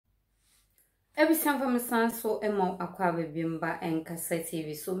Every time from a so emo aqua bimba and cassette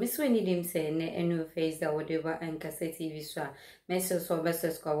TV. So Miss Winnie dim say ne enu face that whatever and cassette TV so message so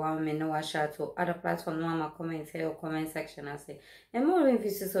versus go one me no shato other platform no comment here or comment section I say. And more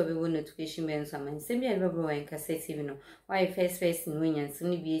emphasis of the notification ben some and send me a rubber and cassette TV no. Why face in win and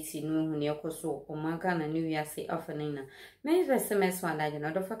sunny beauty no when you so or magana new year say often. Many SMS one I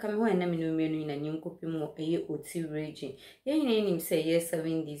not of a come when I mean in a new copy more a year or two raging. Ye name say yes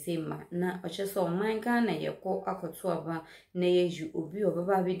 7 December na so my Ghana ye ko akotoaba na yeju obi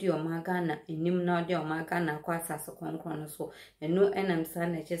obaba video ma Ghana enim na ode o ma Ghana kwasa so konkron so eno enam sa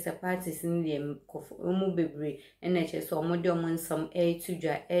na chese parties in dem kofo omu bebre ena chese omo de omo nsam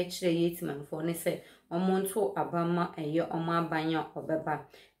tudwa chire yetimanfo ne se omonto abama eye omo abanya obeba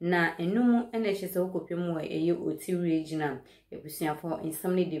na enum ena chese okopem wa eye oti regional ebusuafo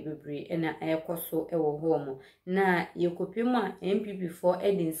insamne de bebre ena ekoso ewo homo na yekopem a MPP4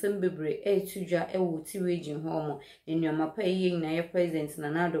 edin sam bebre tudwa ewo oti region homo enuama pa eye na ye president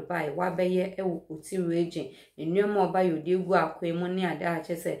na nado bai wa beye ewo oti region enuama oba yodegu akwemu ne ada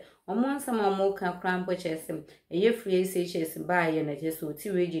chese omon sama mo ka krampo chesem eye free SHS ba ye na chese oti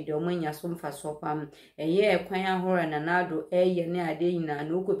region de omanya so mfa so pam eye ekwan ahora na nado eye ne ade nyina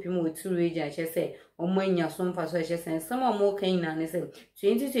na okopem oti region chese omanya so mfa so chese sama mo kan na ne se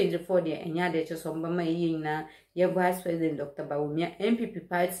 2024 de enya de chese ombama eye nyina ye vice president Dr. Bawumia MPP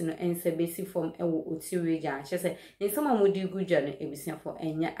party no ensebesi form ewo oti region chese insama mo di gudwa no ebisiafo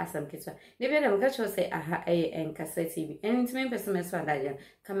enya asam ketwa ne bia dem ka cho say aha enkasa TV enitime person so adaja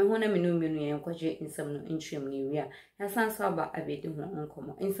kame ho na menu yen kwaje insam no ntwem ne wi a san so aba abedi ho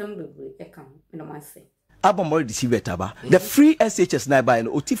nkomo insam bebre eka ho no mase abomori deceive taba the free SHS na buy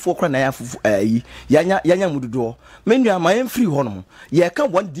no oti for kra na yanya mududo menu ama yen free ho no ye ka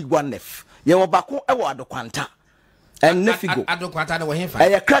 1D1F ye wo bako e wo adokwanta and nefigo adokwanta na wo hemfa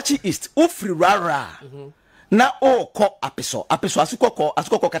ye krachi east ufri rara na o ko apeso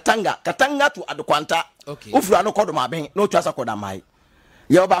asukoko katanga to adokwanta ufri ano kodo ma ben no twasa koda mai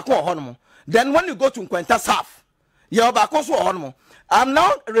ye wo bako ho no then when you go to Nkwenta South ye wo bako so ho no I'm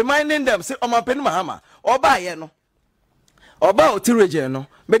now reminding them say omampeni mahama oba ye no oba oti region no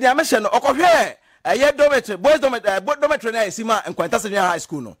me dia me hye no okohwe eye dormitory boys dormitory na esima Nkwenta Senior High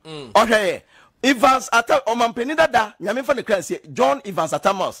School no ohwe Evans ata omampeni dada nyame fa ne kranse John Evans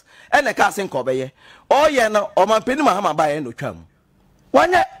Atamos ene ka se nkobeye oye no omampeni mahama ba ye no twam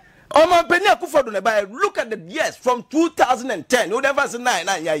wanye omampeni akufodo ne ba look at the years from 2010 whatever is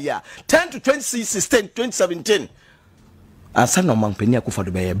 9 year 10 to 2016 2017 asa no mampeni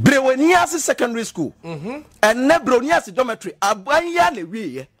akufodo be brewanias secondary school and ne brewanias dormitory abanya na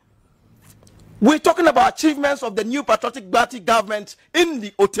wiye. We're talking about achievements of the new patriotic party government in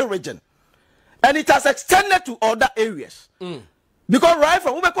the Ote region, and it has extended to other areas. Because right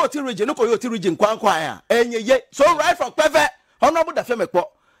from Ote region, no Ote region kwankwa so right from Peve honorable da femekpo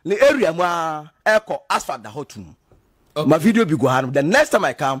the area ma eko asphalt the hotum. My video be go hand. The next time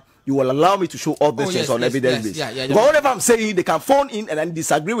I come, you will allow me to show all these things on evidence base. But whatever I'm saying, they can phone in and then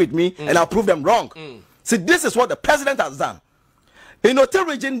disagree with me, and I'll prove them wrong. See, this is what the president has done. In Ote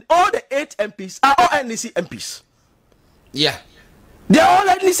region, all the 8 MPs are all NDC MPs. Yeah. They are all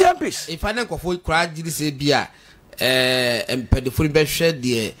NDC MPs. If I don't go for crowd, you say, Bia, and the full best shed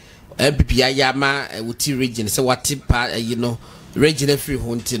the MPP Ayama, Ote region, so what tip, you know, region free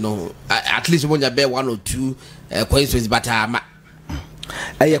hunt, you know, at least when you bear 1 or 2 coins, but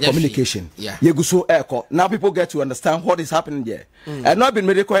communication. Yeah. You go so echo. Now people get to understand what is happening here. And not been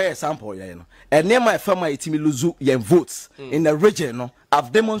medical example, you know. And near my family team luzu yen votes in the region. No,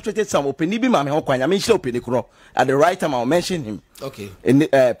 I've demonstrated some opinion. I mean, at the right time I'll mention him. Okay. In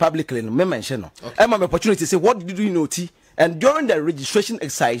publicly, no mention. Okay. And my opportunity to say, what did you know, T? And during the registration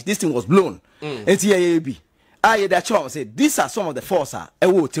exercise, this thing was blown. And TIAB. That chance say these are some of the forces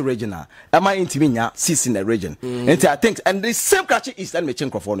Ote regional. Am I intiminya seats in the region? And I think and the same catchy is and me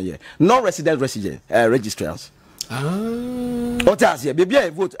change here. No resident registrants. What else here? Baby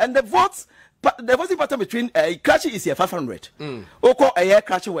vote and the voting pattern between catchy is here 500. Oko a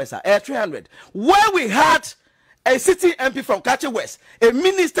catchy west 300. Where we had a city MP from Catchy West, a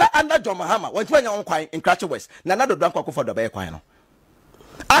minister under John Mahama went to in Catchy West. Nana do drunk for the Bay.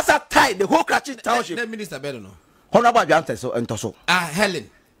 As a tie, the whole Karachi township. The minister better know. Honorable Gyamfi and Helen.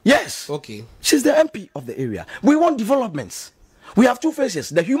 Yes. Okay. She's the MP of the area. We want developments. We have two phases: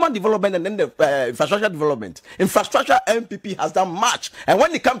 the human development and then the infrastructure development. Infrastructure MPP has done much, and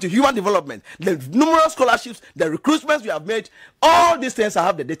when it comes to human development, the numerous scholarships, the recruitments we have made, all these things I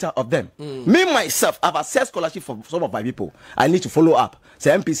have the data of them. Me myself, I've assessed scholarship for some of my people. I need to follow up.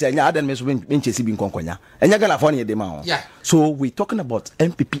 Say MP say nya adan me so bin chesi bin konkonya. Enya gana for ne dem a. Yeah. So we're talking about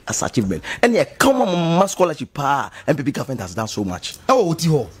MPP as achievement. And yeah, common scholarship MPP government has done so much. Oh,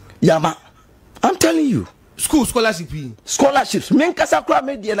 Tiho. Yeah, ma. I'm telling you. School scholarship. Scholarships. Men kasa kra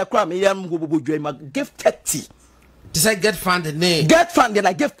me dia na kra me yam go give 30. Did I get funded? Get funded,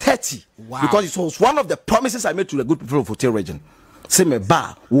 I gave 30. Wow. Because it was one of the promises I made to the good people of Hotel region. Say me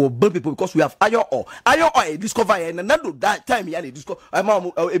ba will build people because we have iron ore. Iron ore discover and another that time he discover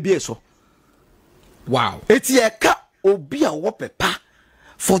so. Wow. It's a cap obi a wopepa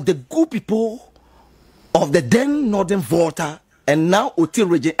for the good people of the then Northern Volta and now Hotel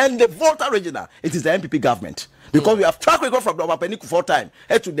region and the Volta regional. It is the MPP government. Because we have track record from the Peniku 4 times.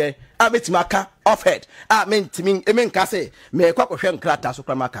 Head today, I met Maka off head. I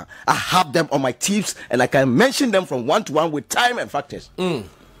have them on my tips and I can mention them from one to one with time and factors.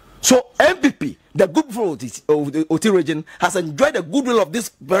 So MPP, the good people of the OT region, has enjoyed the goodwill of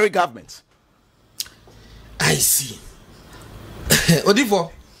this very government. I see.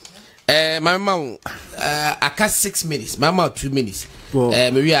 Odifo, my mom, I cast 6 minutes. My mom 2 minutes.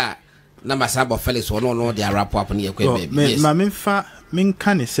 Maria. Number Sabo Felix or no, they are wrap up on your equipment. Maminfa, min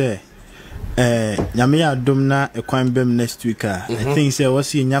can say, Yamia Dumna, a quine bem next week. I think there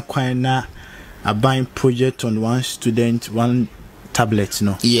was in Yaquina a buying project on one student, one tablet,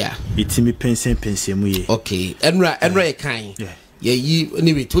 no. Yeah, it's me pensing. Okay, and right kind. Yeah, you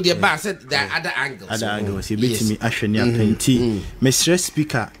anyway to the bar said there are other angles. Other angles, he beat me, Ashenia Penti. Mr.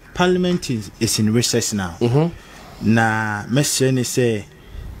 Speaker, Parliament is in recess now. Na, Mr. say,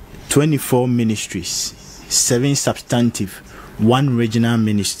 24 ministries, 7 substantive, 1 regional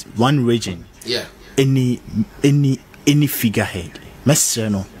ministry, 1 region. Yeah. Any figurehead. Mr.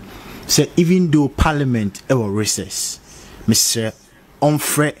 No. So even though Parliament ever recess, Mr.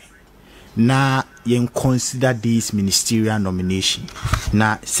 Onfre na yen consider this ministerial nomination.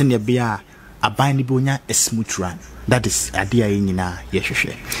 Na senior bia abanibonya a smooth run. That is idea yina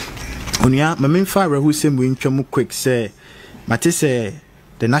yeshwe. Onya mamemfa rehu sem we ntwamu quick say mate say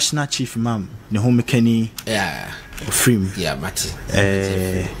the national chief imam ne home kenny free yeah mate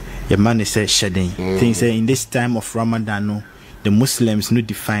your man say shedding things say in this time of Ramadan no, the Muslims no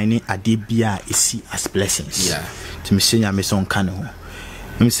defining adibia isi as blessings yeah to me say nyame son kan ho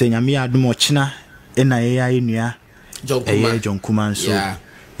me say nyame adum ochina na nua John Kuman so yeah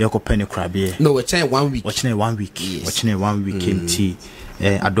penny crabie no we chain 1 week ochina 1 week ochina 1 week mti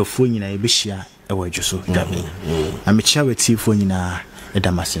adofo nyina e behia e wa dwoso dwabe amecha wetifo nyina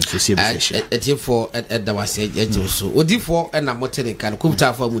edamasen so se be etifo edamase ejoso odifo na motenika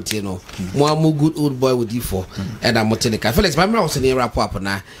kubta fa mutie no mo amu good old boy odifo na motenika Felix my mra was ne wrap up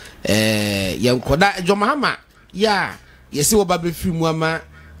na yenkoda jo mahama ya yesi wo ba be fi mu ama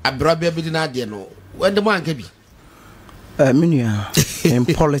abrabia bi na de no wende mo anka bi in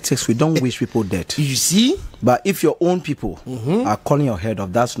politics we don't wish people dead. You see, but if your own people are calling your head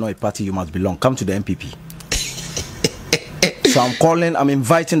off, that's not a party you must belong. Come to the MPP. So I'm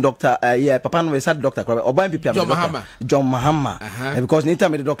inviting Dr. Papa no said Dr. John Mahama. Because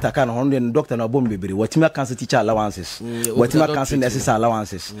anytime the doctor can and doctor no bomb baby. What me cancer teacher allowances. What me cancer necessary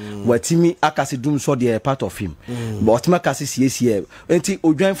allowances. What me akasi doom so they part of him. But me akasi CACA. Enti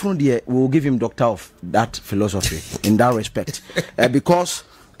ojuan from there we will give him doctor of that philosophy in that respect. Because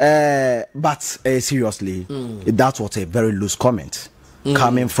but seriously, that was a very loose comment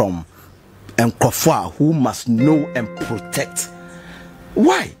coming from and Kofa, who must know and protect.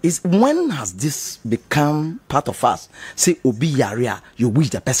 Why? Is when has this become part of us? Say Obi Yaria, you wish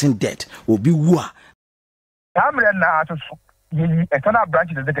the person dead. Obi Wa. Cameron na to external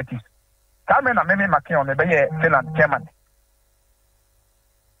branch executives. Cameron na meme making on the Finland chairman.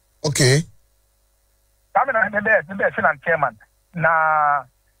 Okay. Cameron na the Finland chairman. Na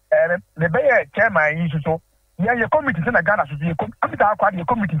the chairman is so. Yeah, your committee in Ghana should be a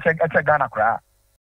committee check at Ghana.